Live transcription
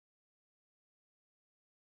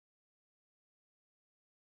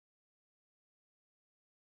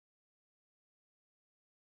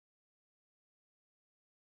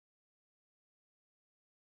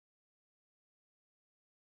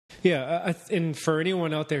Yeah, and for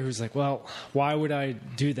anyone out there who's like, well, why would I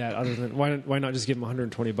do that other than why not just give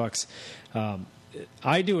them $120?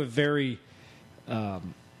 I do a very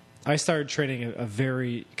I started training a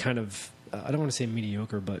very kind of I don't want to say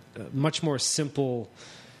mediocre, but much more simple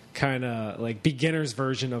kind of like beginner's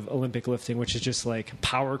version of Olympic lifting, which is just like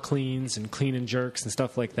power cleans and clean and jerks and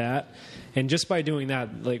stuff like that. And just by doing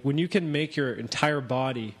that, like when you can make your entire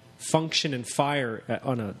body function and fire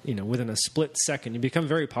on a within a split second, you become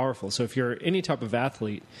very powerful. So if you're any type of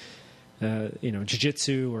athlete,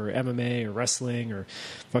 jiu-jitsu or MMA or wrestling or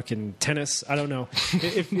fucking tennis, I don't know.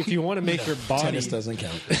 If you want to make your body... Tennis doesn't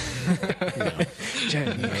count.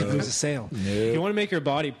 Jen, you could lose a sale. No. If you want to make your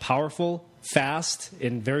body powerful, fast,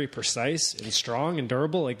 and very precise and strong and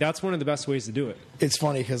durable, like that's one of the best ways to do it. It's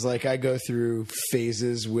funny because like I go through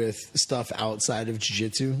phases with stuff outside of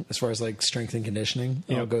jiu-jitsu as far as like strength and conditioning.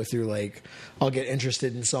 Yep. I'll go through like I'll get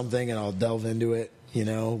interested in something and I'll delve into it.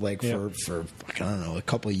 Like for I don't know, a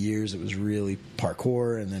couple of years it was really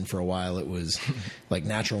parkour, and then for a while it was like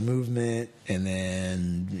natural movement, and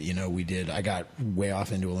then I got way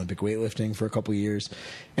off into Olympic weightlifting for a couple of years,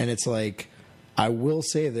 and it's like I will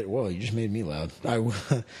say that whoa, you just made me loud. I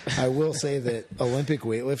will say that Olympic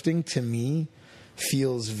weightlifting to me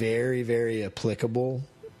feels very, very applicable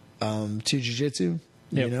to jiu-jitsu.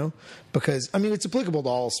 Yep. Because I mean it's applicable to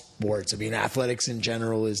all sports. I mean athletics in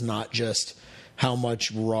general is not just how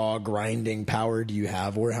much raw grinding power do you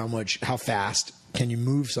have or how fast can you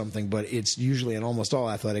move something, but it's usually in almost all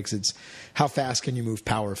athletics, it's how fast can you move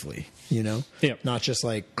powerfully, Yep. Not just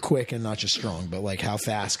like quick and not just strong, but like how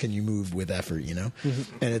fast can you move with effort, And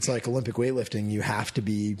it's like Olympic weightlifting, you have to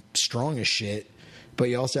be strong as shit, but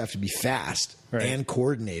you also have to be fast and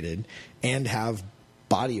coordinated and have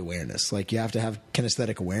body awareness. Like you have to have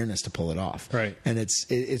kinesthetic awareness to pull it off. Right. And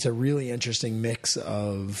it's a really interesting mix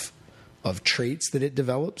of traits that it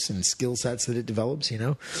develops and skill sets that it develops,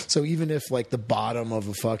 So even if like the bottom of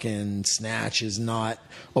a fucking snatch is not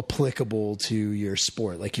applicable to your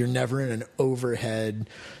sport, like you're never in an overhead,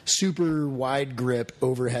 super wide grip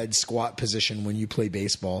overhead squat position when you play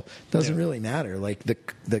baseball, doesn't really matter. Like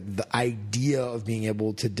the idea of being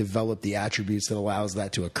able to develop the attributes that allows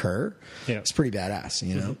that to occur, it's pretty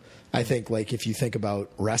badass, I think like if you think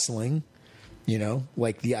about wrestling,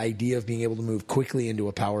 like the idea of being able to move quickly into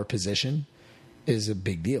a power position is a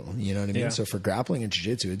big deal. You know what I mean? Yeah. So for grappling and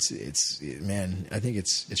jiu-jitsu, I think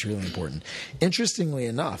it's really important. Interestingly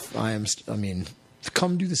enough,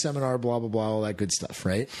 come do the seminar, blah, blah, blah, all that good stuff.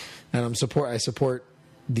 Right. And I support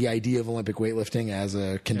the idea of Olympic weightlifting as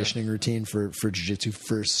a conditioning routine for jiu-jitsu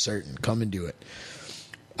for certain. Come and do it.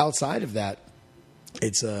 Outside of that,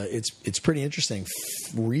 it's pretty interesting.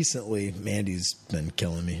 Recently, Mandy's been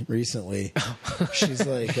killing me. Recently, she's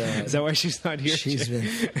like, is that why she's not here? She's been,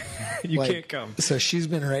 you can't come. So she's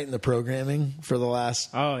been writing the programming for the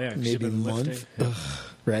last maybe month,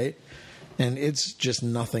 right? And it's just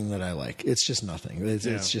nothing that I like. It's just nothing.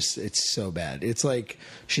 It's so bad. It's like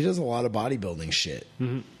she does a lot of bodybuilding shit.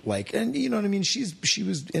 Mm-hmm. Like, and you know what I mean? She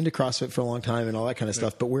was into CrossFit for a long time and all that kind of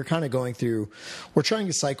stuff, but we're kind of we're trying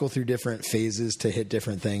to cycle through different phases to hit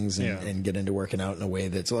different things and get into working out in a way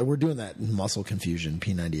that's like, we're doing that muscle confusion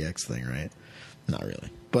P90X thing, right? Not really.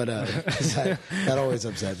 But that always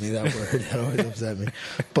upset me, that word. That always upset me.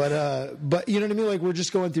 But you know what I mean? Like we're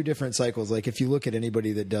just going through different cycles. Like if you look at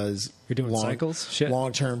anybody that does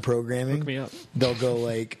long-term programming, look me up. They'll go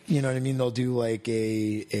like, you know what I mean? They'll do like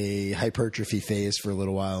a hypertrophy phase for a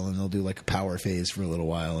little while, and they'll do like a power phase for a little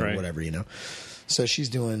while, or whatever, So she's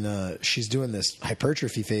doing this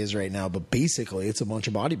hypertrophy phase right now, but basically it's a bunch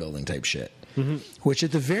of bodybuilding type shit. Mm-hmm. Which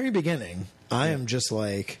at the very beginning, I am just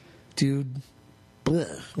like, dude.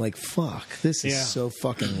 Bleh. Like fuck, this is so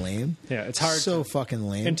fucking lame. Yeah, it's hard. So fucking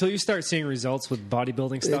lame. Until you start seeing results with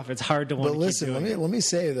bodybuilding stuff, it's hard to want to keep doing it. Let me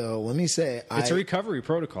say it's a recovery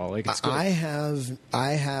protocol. Like it's good. I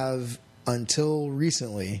have until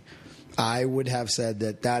recently, I would have said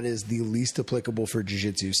that is the least applicable for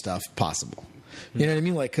jiu-jitsu stuff possible. You know what I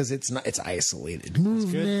mean? Like, because it's isolated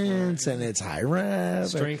movements and it's high rep.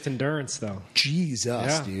 Strength endurance, though.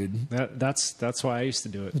 Jesus, dude. That's why I used to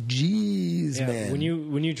do it. Jeez, man.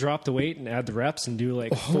 When you drop the weight and add the reps and do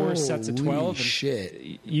like 4 sets of 12,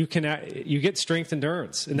 shit, you get strength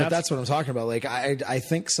endurance, and that's what I'm talking about. Like, I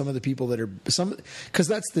think some of the people that are because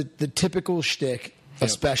that's the typical shtick.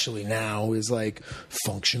 Especially now is like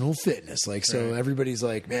functional fitness. Like, so everybody's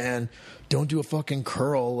like, man, don't do a fucking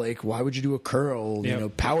curl. Like, why would you do a curl?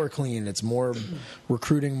 Yep. Power clean. It's more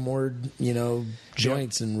recruiting more,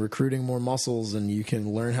 joints and recruiting more muscles, and you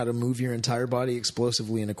can learn how to move your entire body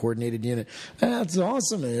explosively in a coordinated unit. And that's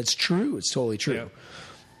awesome. And it's true. It's totally true. Yep.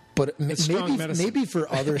 But maybe for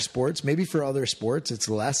other sports, it's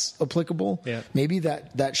less applicable. Yeah. Maybe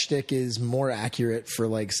that shtick is more accurate for,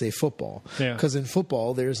 like, say, football. Yeah. Because in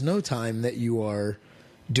football, there's no time that you are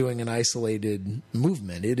doing an isolated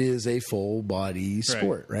movement. It is a full body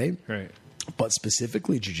sport, right? Right. But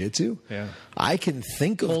specifically jiu-jitsu, yeah. I can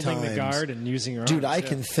think of holding times, the guard and using your dude. arms, I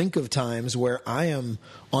can think of times where I am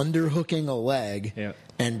underhooking a leg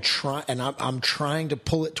and I'm trying to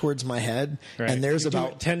pull it towards my head, and there's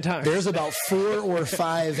about 10 times. There's about 4 or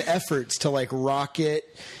 5 efforts to, like, rock it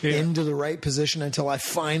into the right position until I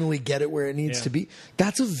finally get it where it needs to be.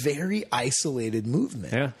 That's a very isolated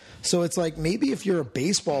movement. Yeah. So it's like, maybe if you're a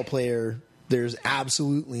baseball player, there's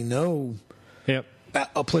absolutely no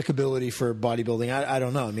applicability for bodybuilding. I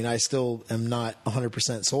don't know. I mean, I still am not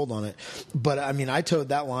 100% sold on it. But, I mean, I towed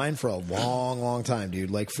that line for a long, long time, dude.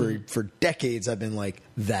 Like, for decades, I've been like,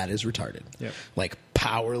 that is retarded. Yep. Like,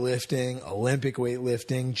 powerlifting, Olympic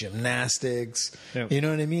weightlifting, gymnastics, Yep. you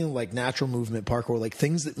know what I mean? Like, natural movement, parkour, like,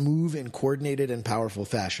 things that move in coordinated and powerful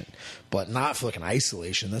fashion. But not fucking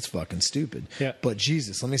isolation. That's fucking stupid. Yeah. But,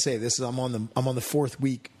 Jesus, let me say this. I'm on the 4th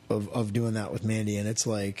week of doing that with Mandy, and it's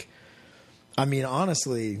like, I mean,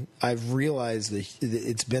 honestly, I've realized that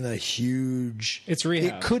it's been a huge... It's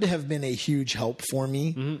rehab. It could have been a huge help for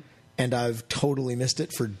me, and I've totally missed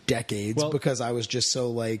it for decades because I was just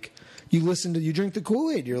so, like... You drink the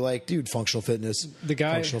Kool-Aid. You're like, dude, functional fitness.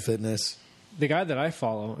 Functional fitness. The guy that I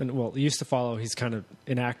follow, and used to follow, he's kind of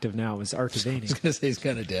inactive now, is Artavani. I was going to say he's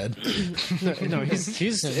kind of dead. no,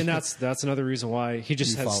 he's and that's another reason why he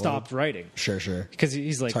just has stopped writing. Sure. Because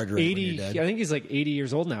he's like 80. I think he's like 80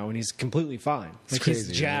 years old now, and he's completely fine. It's like crazy,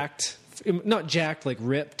 he's jacked, not jacked like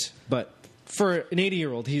ripped, but for an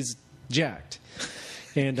 80-year-old, he's jacked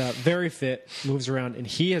and very fit, moves around, and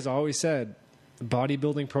he has always said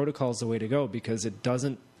bodybuilding protocol is the way to go because it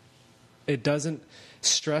doesn't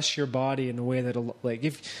stress your body in a way that, like,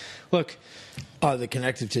 the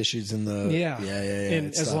connective tissues and the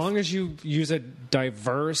and as long as you use a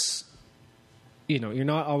diverse, you're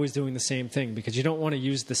not always doing the same thing because you don't want to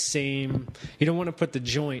use the same. You don't want to put the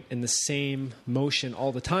joint in the same motion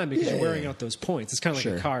all the time because you're wearing out those points. It's kind of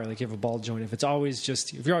like a car. Like you have a ball joint. If you're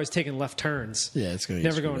always taking left turns, it's going to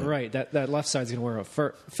never going right. That left side's going to wear out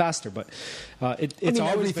faster. But it's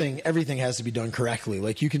always everything has to be done correctly.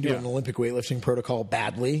 Like you can do an Olympic weightlifting protocol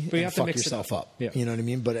badly and have fuck yourself up. Yeah. You know what I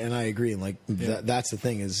mean? And I agree. And like that's the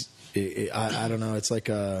thing is, I don't know. It's like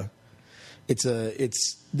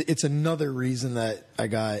it's another reason that I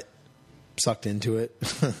got sucked into it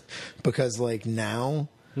because like now,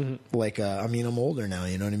 like I mean I'm older now,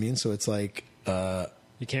 you know what I mean? So it's like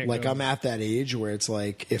you can't like I'm at that age where it's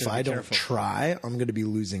like if I don't try, I'm going to be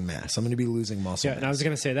losing mass. I'm going to be losing muscle. Yeah, and I was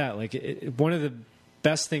going to say that like one of the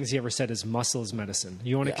best things he ever said is muscle is medicine.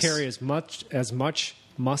 You want to carry as much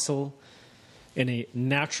muscle in a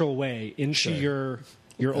natural way into your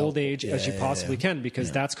old age as you possibly can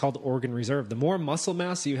because that's called organ reserve. The more muscle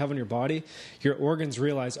mass that you have in your body, your organs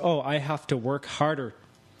realize, I have to work harder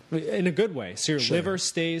in a good way. So your liver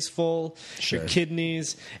stays full, your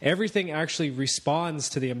kidneys, everything actually responds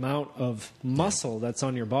to the amount of muscle that's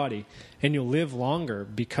on your body, and you'll live longer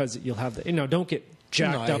because you'll have don't get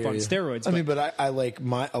jacked up on steroids. I mean, but I like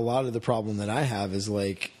a lot of the problem that I have is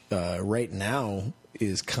like right now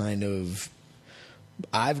is kind of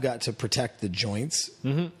I've got to protect the joints,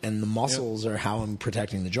 and the muscles are how I'm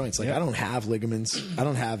protecting the joints. Like I don't have ligaments, I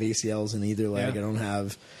don't have ACLs in either leg, I don't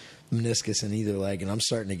have meniscus in either leg, and I'm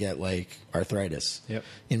starting to get like arthritis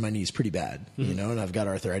in my knees pretty bad, you know. And I've got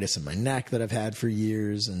arthritis in my neck that I've had for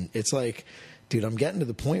years, and it's like, dude, I'm getting to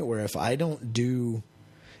the point where I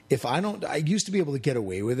used to be able to get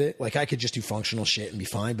away with it. Like I could just do functional shit and be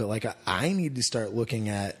fine, but like I need to start looking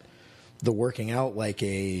at the working out like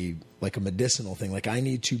a medicinal thing. Like I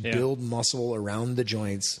need to build muscle around the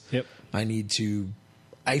joints. I need to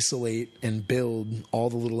isolate and build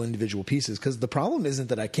all the little individual pieces because the problem isn't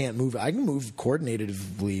that I can't move. I can move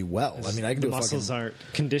coordinatively well. I mean, I can do muscles aren't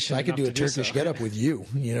conditioned. I could do a Turkish get up with you.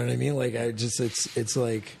 You know what I mean? Like it's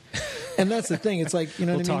like, and that's the thing. It's like, you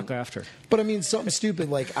know, we'll what I mean? talk after. But I mean, something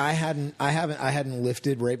stupid. Like I hadn't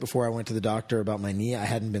lifted right before I went to the doctor about my knee. I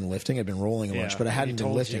hadn't been lifting. I'd been rolling a bunch, but I hadn't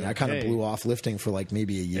been lifting. I kind of blew off lifting for like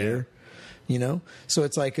maybe a year. You know, so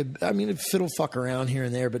it's like I mean, fiddle fuck around here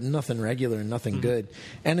and there, but nothing regular and nothing good.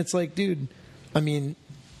 And it's like, dude, I mean,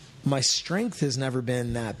 my strength has never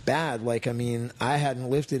been that bad. Like, I mean, I hadn't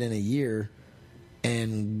lifted in a year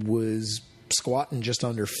and was squatting just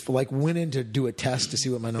under, like went in to do a test to see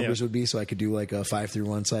what my numbers would be so I could do like a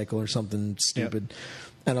 5-through-1 cycle or something stupid. Yep.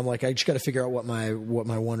 And I'm like, I just got to figure out what my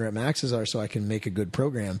 1 rep maxes are so I can make a good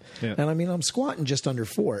program. Yeah. And I mean, I'm squatting just under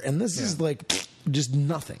 4, and this is like just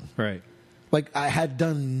nothing. Right. Like I had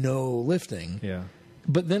done no lifting. Yeah.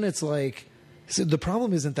 But then it's like, so the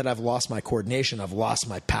problem isn't that I've lost my coordination. I've lost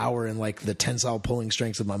my power and like the tensile pulling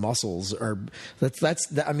strengths of my muscles. Or that's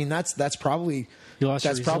probably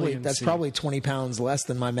that's probably 20 pounds less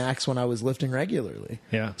than my max when I was lifting regularly.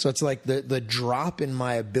 Yeah. So it's like the drop in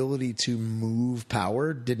my ability to move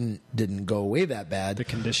power didn't go away that bad. The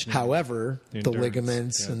conditioning. However, the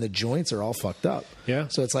ligaments and the joints are all fucked up. Yeah.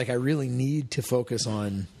 So it's like I really need to focus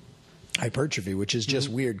on hypertrophy, which is just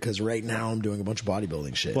weird because right now I'm doing a bunch of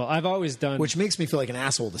bodybuilding shit. Well, I've always done... Which makes me feel like an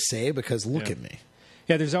asshole to say because look at me.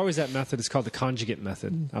 Yeah, there's always that method. It's called the conjugate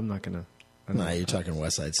method. I'm not going to... Nah, you're talking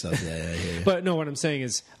West Side stuff. Yeah, I hear you. But no, what I'm saying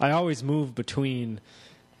is I always move between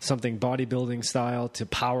something bodybuilding style to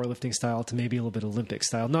powerlifting style to maybe a little bit Olympic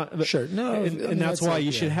style. Sure. No, and that's why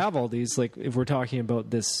you should have all these. Like if we're talking about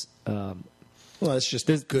this... well, it's just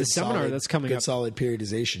the seminar that's coming up. Solid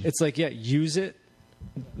periodization. It's like, use it.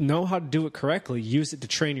 Know how to do it correctly. Use it to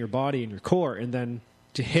train your body and your core, and then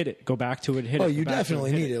to hit it, go back to it, hit it. Oh, you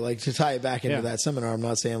definitely need it. Like to tie it back into that seminar. I'm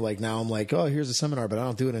not saying like now I'm like, oh, here's a seminar, but I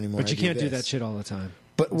don't do it anymore. But you can't do that shit all the time.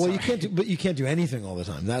 But you can't do. But you can't do anything all the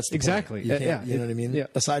time. That's the exactly. Point. You can't, you know what I mean. Yeah.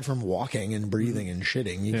 Aside from walking and breathing and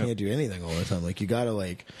shitting, you can't do anything all the time. Like you gotta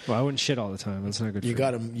like. Well, I wouldn't shit all the time. That's not good. You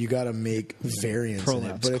gotta make variants in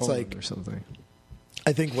it. But it's like or something.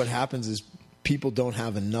 I think what happens is people don't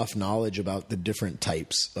have enough knowledge about the different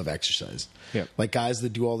types of exercise. Yep. Like guys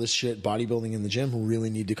that do all this shit, bodybuilding in the gym, who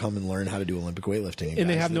really need to come and learn how to do Olympic weightlifting. And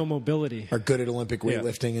they have no mobility. Are good at Olympic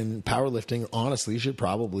weightlifting and powerlifting, honestly, should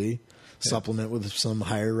probably supplement with some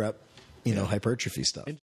higher rep, hypertrophy stuff.